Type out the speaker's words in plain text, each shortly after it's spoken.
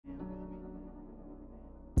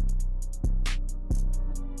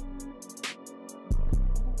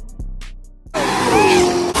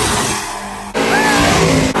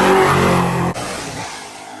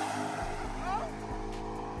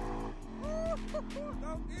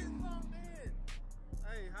Go get some then.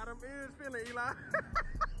 Hey, how them ears feeling, Eli?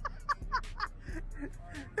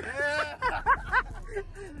 Yeah.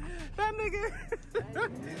 That nigga.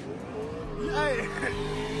 Hey.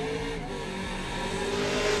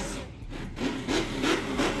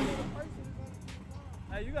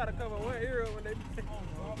 Hey, you gotta cover one ear up when they.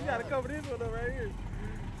 You gotta cover this one up right here.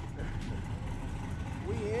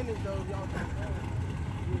 We in this though, y'all.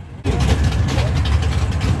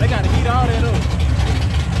 They gotta heat all that up.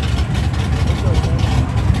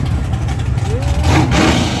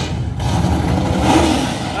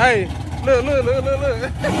 Hey, look.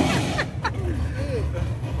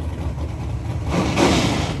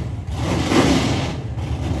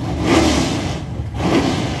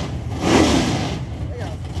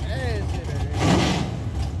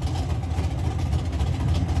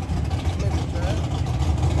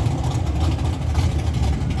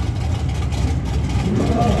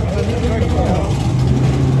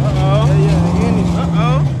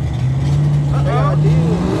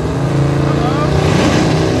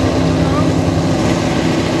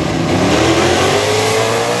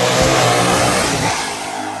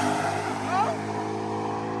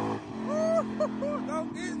 Go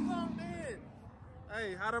get some then.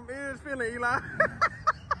 Hey, how them ears feeling, Eli?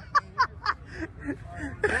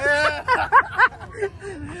 Yeah.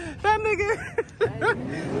 That nigga.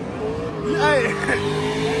 Hey.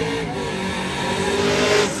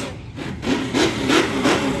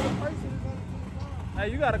 Hey,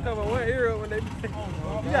 you gotta cover one ear up when they.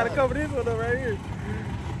 You gotta cover this one up right here.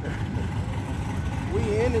 We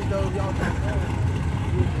in this though, y'all.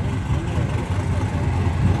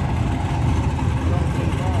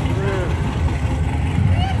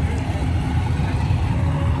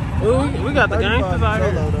 Ooh, we got the gangsters out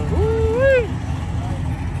here. Ooh-wee.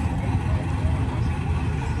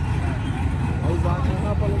 They watching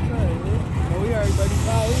up on the train, man. So we already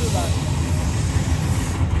 35, everybody.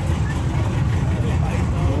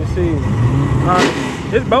 Let me see.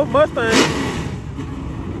 It's both Mustangs.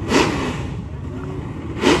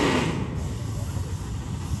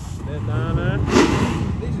 That down there.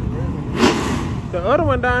 The other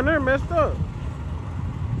one down there messed up.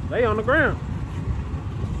 They on the ground.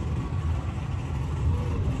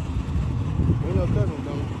 Ain't no cousin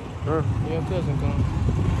coming. Huh? Ain't no cousin coming.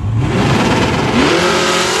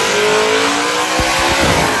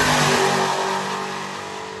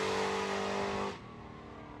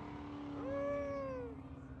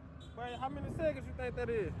 Wait, how many seconds you think that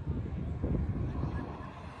is?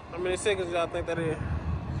 How many seconds y'all think that is?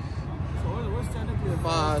 So what's technically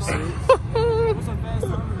 5, 6? What's a fast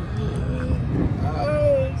time?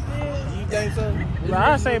 Oh shit! You think so?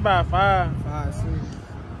 I say about 5. 5, 6.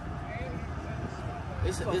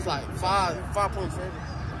 It's like 5.7. So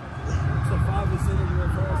 5 is sitting real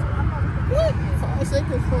fast. What? 5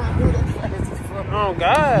 seconds for my brother. Fast as fuck. Oh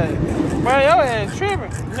God, bro, your ass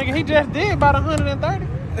tripping, nigga. He just did about 130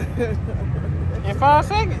 in 5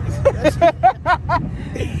 seconds. That's your fast.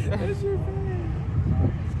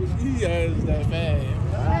 He is that fast.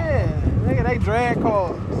 Yeah, nigga, they drag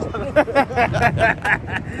cars.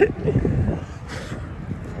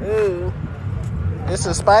 Ooh. It's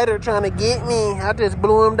a spider trying to get me. I just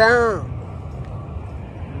blew him down.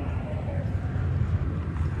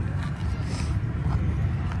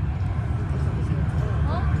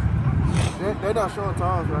 They're not showing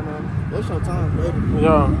times right now. They're showing times, baby.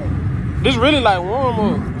 Yeah. This really like warm up.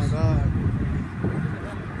 Oh my God.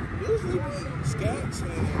 Usually be scats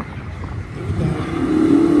and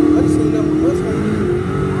everything. I just seen that with Mustang.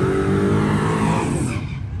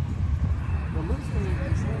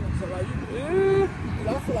 So like, I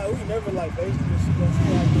feel like we never like basically see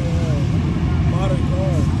that modern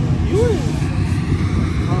cars.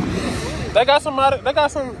 They got some up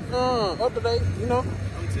to date, you know.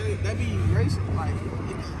 I'm telling you, they be racing like it be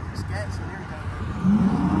scats and everything.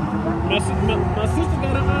 My sister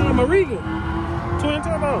got a Regal, twin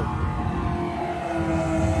turbo.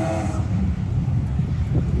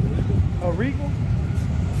 A Regal?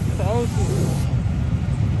 It's an old school.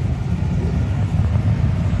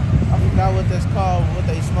 I forgot what that's called, what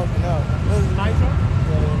they smoking out. What is it, nitro?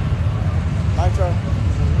 Nitro.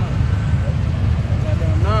 Got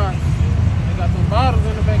them knots. They got some bottles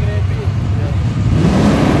in the back of that bitch.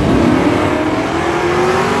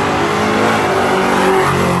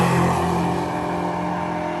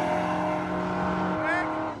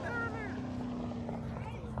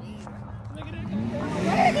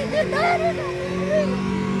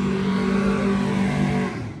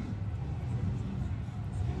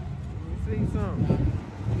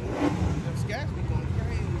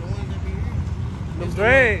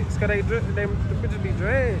 Dreads, cause the bitches be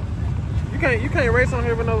dreads. You You can't race on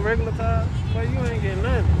here with no regular tires. But you ain't getting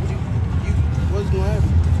nothing. What's gonna happen?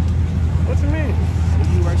 What you mean? If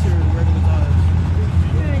you race here with regular tires.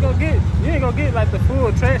 You ain't gonna get like the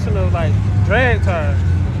full traction of like drag tires.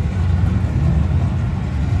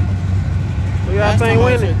 Who y'all think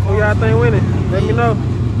winning? Who y'all think winning? Let me know.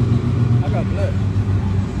 I got black.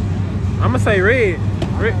 I'ma say red.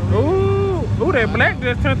 Ooh, that black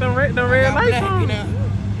just turned them red lights on.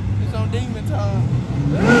 It's on demon time.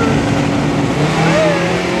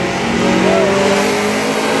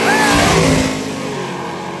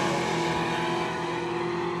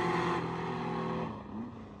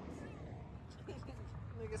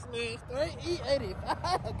 Nigga smashed straight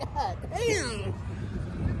E85. God damn.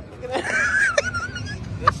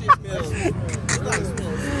 That shit smells. It like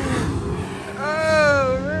smells.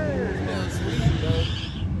 Oh man. It smells sweet, bro.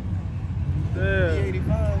 Yeah.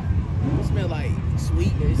 E85. It smells like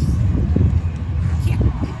sweetness.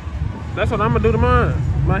 That's what I'm gonna do to mine.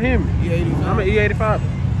 My Hemi. E85. I'm an E85.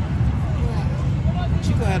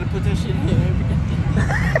 She gonna have to put that shit in every day.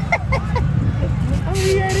 I'm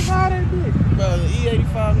E85 that bitch. Bro, the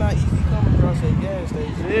E85 not easy coming across that gas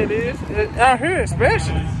station. It is. Out here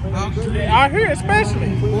especially. Out here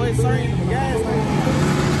especially. Boy, it's certain gas stations.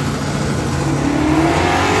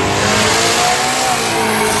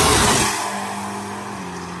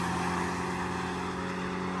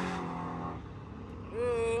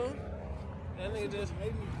 That nigga just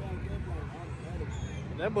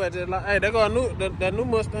that boy just like, hey, they got that new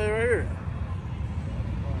Mustang right here.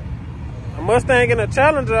 A Mustang and a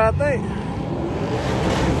Challenger, I think.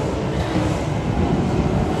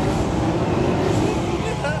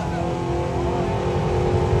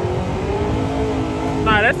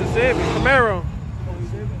 Nah, that's a Chevy Camaro.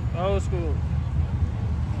 Old school.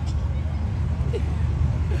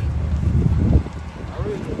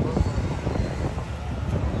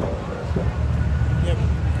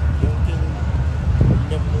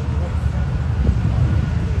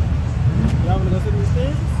 Y'all wanna go sit in the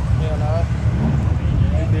stands? Hell no.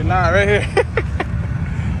 They lie right here.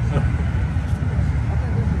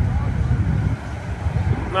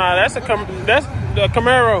 Nah, that's the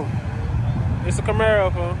Camaro. It's a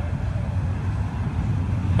Camaro, fool.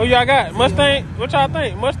 Who y'all got? Mustang? What y'all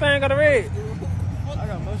think? Mustang or the red? I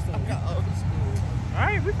got Mustang. I got old school.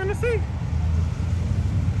 Alright, we finna see.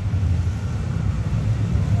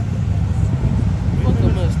 Fuck the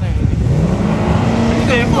Mustang. You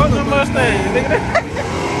said fuck the Mustang, nigga.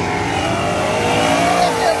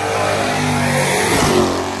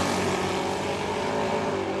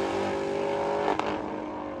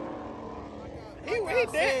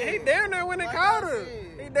 He down there when it caught him.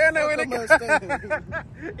 He down there when it caught him.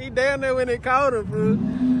 He down there when it caught him, fool.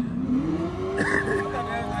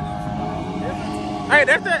 Hey,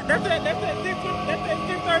 that's that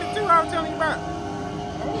 632 I was telling you about.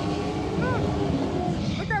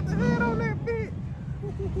 Look at the hood on that bitch.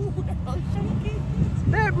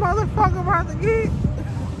 That motherfucker about to get.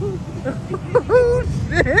 Oh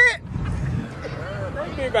shit. That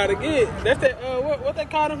bitch about to get. That's that what they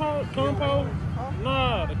call them hoe? Compo?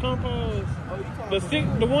 Nah, the Compo is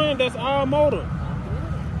the one that's all motor.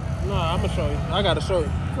 Nah, I'ma show you. I gotta show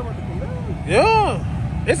you. Yeah.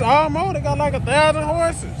 It's all motor, got like 1,000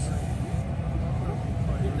 horses.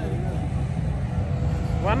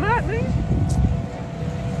 Why not, nigga?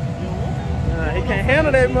 Nah, he can't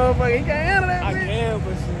handle that motherfucker. He can't handle that bitch. I can,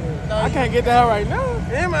 but shit. No, I can't get the hell right now.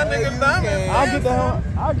 Yeah, my nigga diamond. I'll get the hell.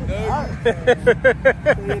 I'll get the hell.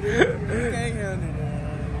 You can't handle that.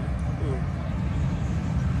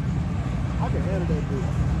 I can handle that bitch.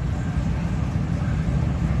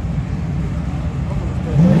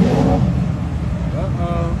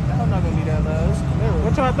 I'm not gonna be that loud. It's Camaro.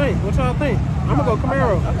 What y'all think? What y'all think? I'm gonna go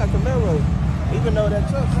Camaro. I got Camaro. Even though that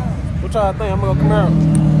truck's on. What y'all think? I'm gonna go Camaro.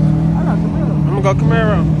 I got Camaro. I'm gonna go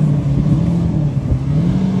Camaro.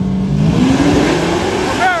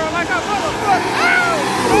 Camaro like a motherfucker. Ow!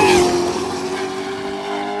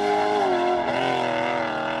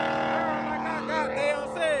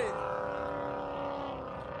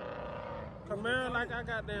 Camaro like I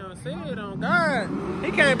goddamn said on God.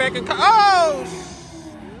 He came back and oh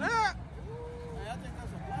snap. I think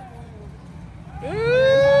that's a black one.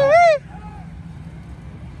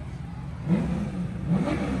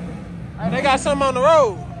 Hey, they got something on the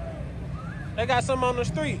road. They got something on the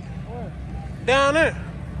street. Where? Down there.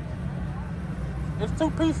 There's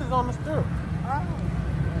 2 pieces on the strip.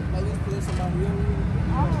 At least put somebody else.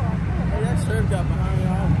 Hey, that surf got behind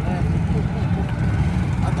y'all.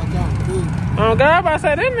 I thought y'all was cool. Oh God, I'm about to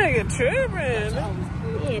say that nigga tripping.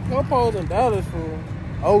 Yeah, Popos and dollars for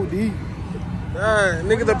OD. God,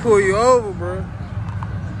 nigga to pull you over, bro.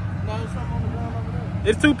 No, something on the ground over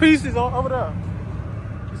there. It's 2 pieces over there.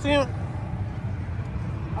 You see him?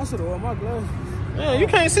 I should have worn my glasses. Yeah, you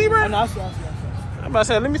can't see, bro? Oh, no, I see. I'm about to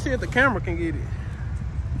say, let me see if the camera can get it.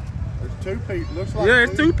 There's 2 pieces. Looks like Yeah,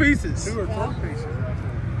 it's 2 pieces. 2 or 3 pieces right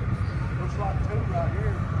there. Looks like 2 right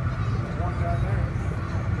here. One down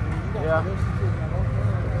there. Yeah.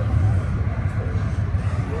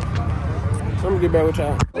 Let me get back with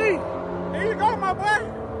y'all. Here you go, my boy.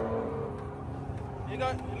 You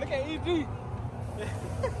got, look at EG.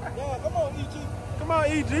 Yeah, come on, EG. Come on,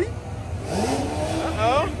 EG.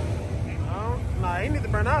 Uh-oh. Nah, he need to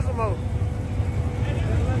burn out some more.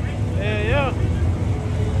 Yeah.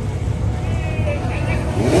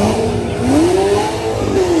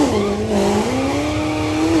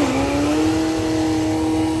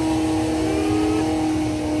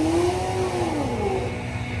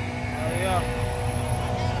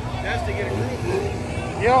 That's to get a group.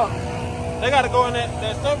 Yeah. They gotta go in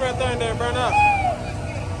that stuff right there and then burn out.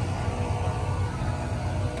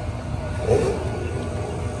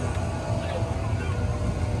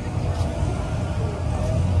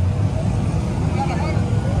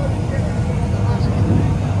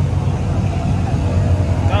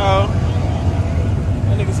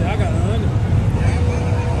 That nigga said I got 100.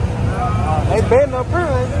 They betting up here,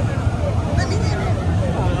 ain't they?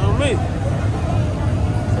 On me.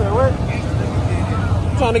 Said what?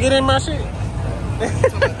 You trying to get in my shit?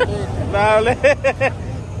 Nah,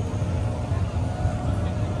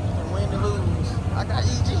 Win to lose. I got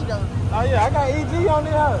EG though. oh yeah, I got EG on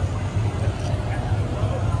the house.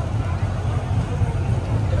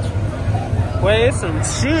 Well, it's some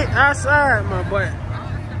shit outside, my boy.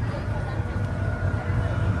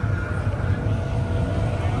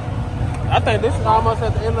 I think this is almost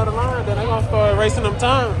at the end of the line. Then they're gonna start racing them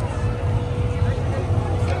times.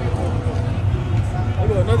 I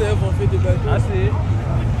got another F-150 back there. I see it.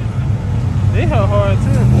 They held hard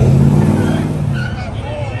too.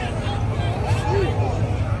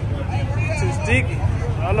 Too sticky.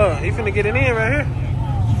 Oh look, he finna get it in right here.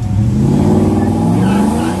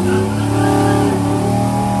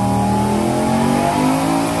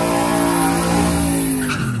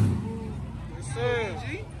 Yes, sir.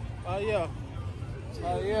 Oh yeah.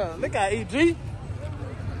 Oh yeah. Look at EG.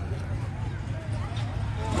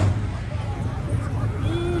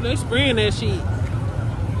 Ooh, they spraying that shit.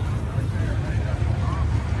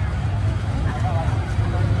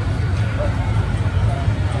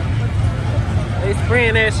 They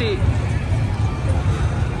spraying that shit.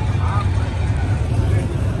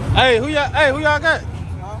 Hey, who y'all got?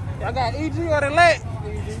 Y'all got EG or the leg?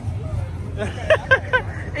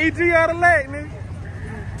 EG or the leg, nigga.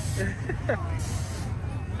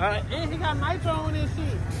 And he got nitro on this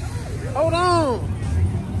shit. Hold on.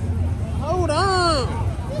 Hold on.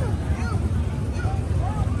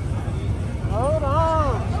 Hold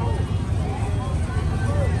on.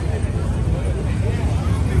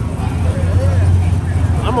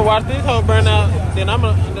 I'm gonna watch this whole burn out, then I'm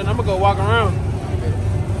gonna go walk around.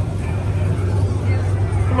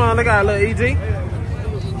 Come on, look at little EG.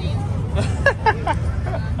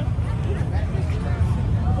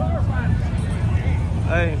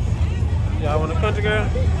 Hey, y'all want a country girl?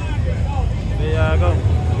 There y'all go.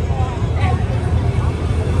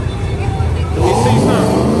 Let me see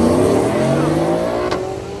something.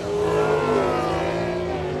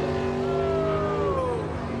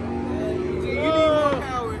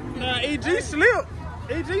 Nah, EG slipped.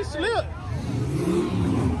 EG slipped.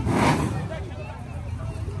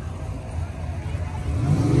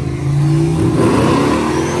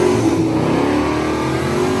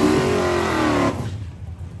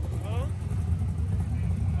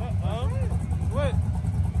 What?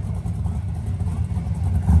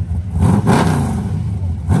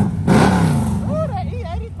 Ooh, that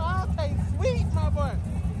E85 tastes sweet, my boy.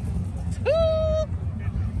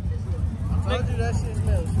 I told you that shit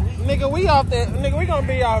smells sweet. Nigga, we off that. Nigga, we gonna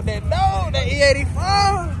be off that dog, that E85.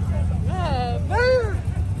 Yeah, dude.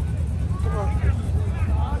 Come on.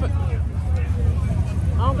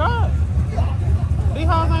 Oh God. These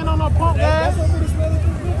hoes ain't on no pump gas. That's what we smell it.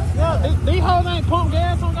 Yeah, these hoes ain't pump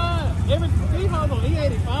gas on God. These hoes on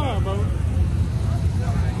E85, bro.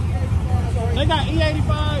 They got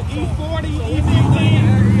E85, E40,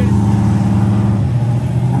 E15.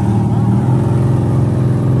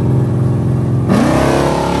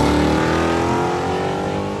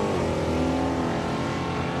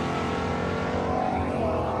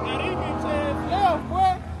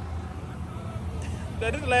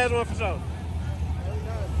 This is the last one for sure.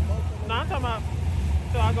 Nah, I'm talking about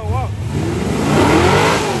till I go walk.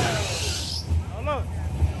 Oh look.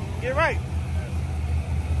 Get right.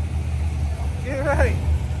 Get right.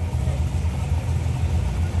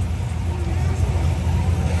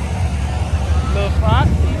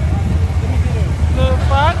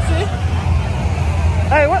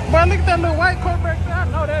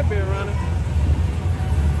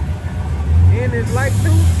 like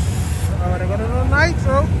too. Oh, they got a little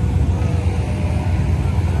nitro.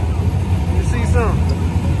 Let me see some.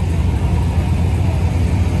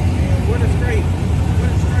 What is straight?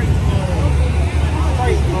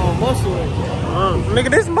 Muscle. Nigga,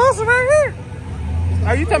 this muscle right here.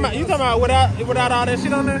 Are you talking about without all that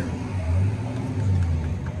shit on there?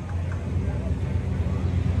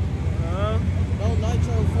 No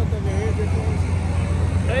nitro fuck up your hair difference.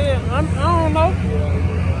 Hey, I don't know. I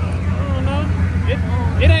don't know.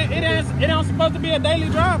 It ain't supposed to be a daily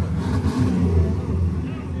driver.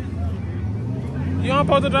 You ain't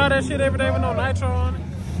supposed to drive that shit every day with no nitro on it.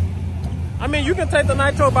 I mean, you can take the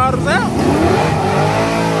nitro bottles out.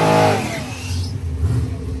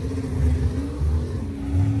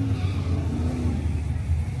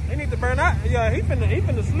 He need to burn out. Yeah, he finna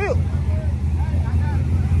slip.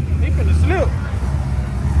 He finna slip.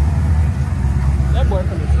 That boy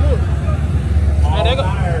finna slip.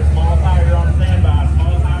 Small tire, you're on standby.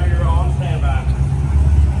 Small tire, you're on standby.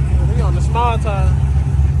 He on the small tire.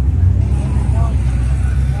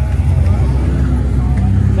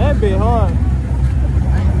 That bit hard.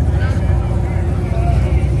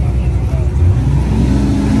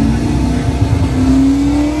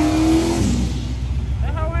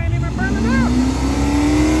 That hoe ain't even burning out.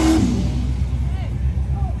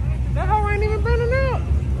 That hoe ain't even burning out.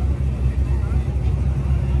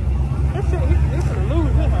 That shit, he finna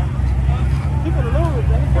lose this hoe. He finna lose.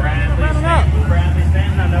 He finna burning out. Bradley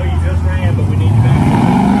Stanton, I know you just ran, but we need you back.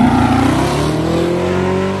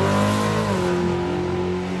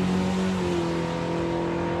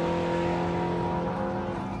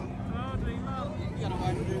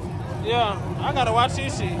 Yeah, I gotta watch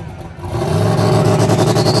this shit.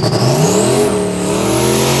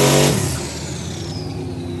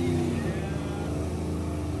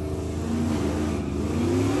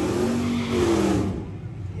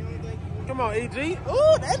 Come on, EG.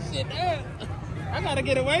 Ooh, that shit there. I gotta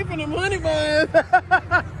get away from the money, boys.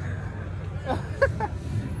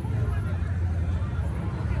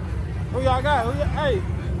 Who y'all got?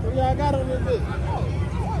 Who y'all got on this bitch?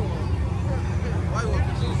 White one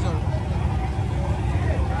for you, sir.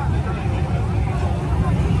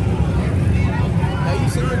 Hey, you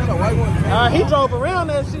serious? That white one? He drove around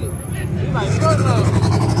that shit. He like, fuck no.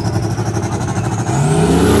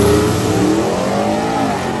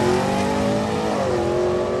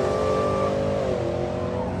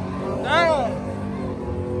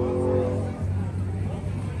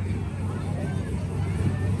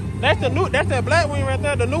 That's that black one right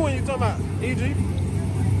there, the new one you talking about, EG.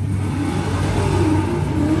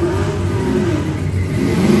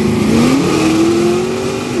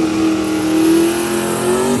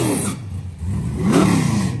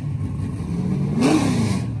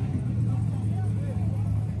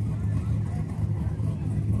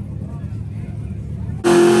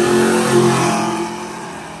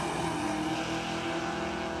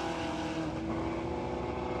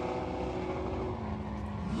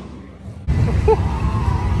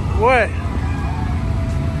 What?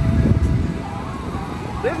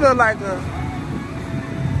 This look like a...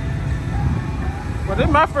 Well, this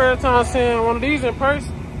is my first time seeing one of these in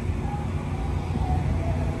person.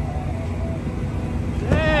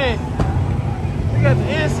 Dang. Look at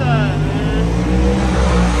the inside, man.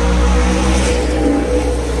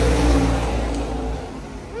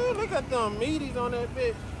 Ooh, look at them meaties on that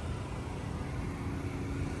bitch.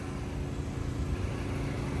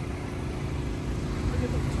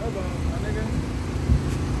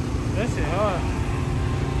 That shit hard.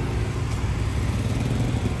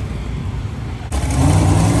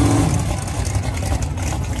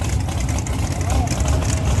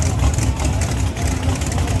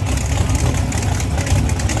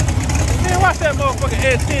 Man, watch that motherfucking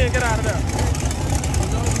S10 get out of there.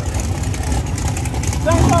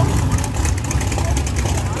 Think so?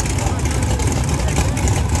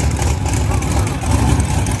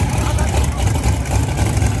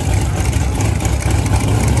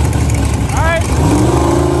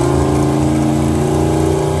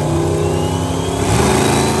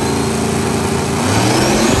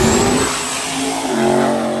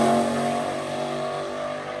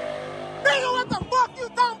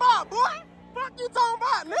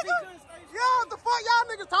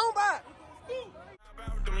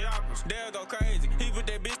 They'll go crazy. He put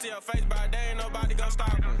that bitch to your face, but there ain't nobody gon'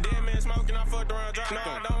 stop him. Dead man smoking, I fucked around, dropped. No,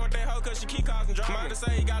 I don't want that hoe cause she keep causing drama. Might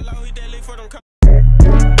say he got low, he that lick for them.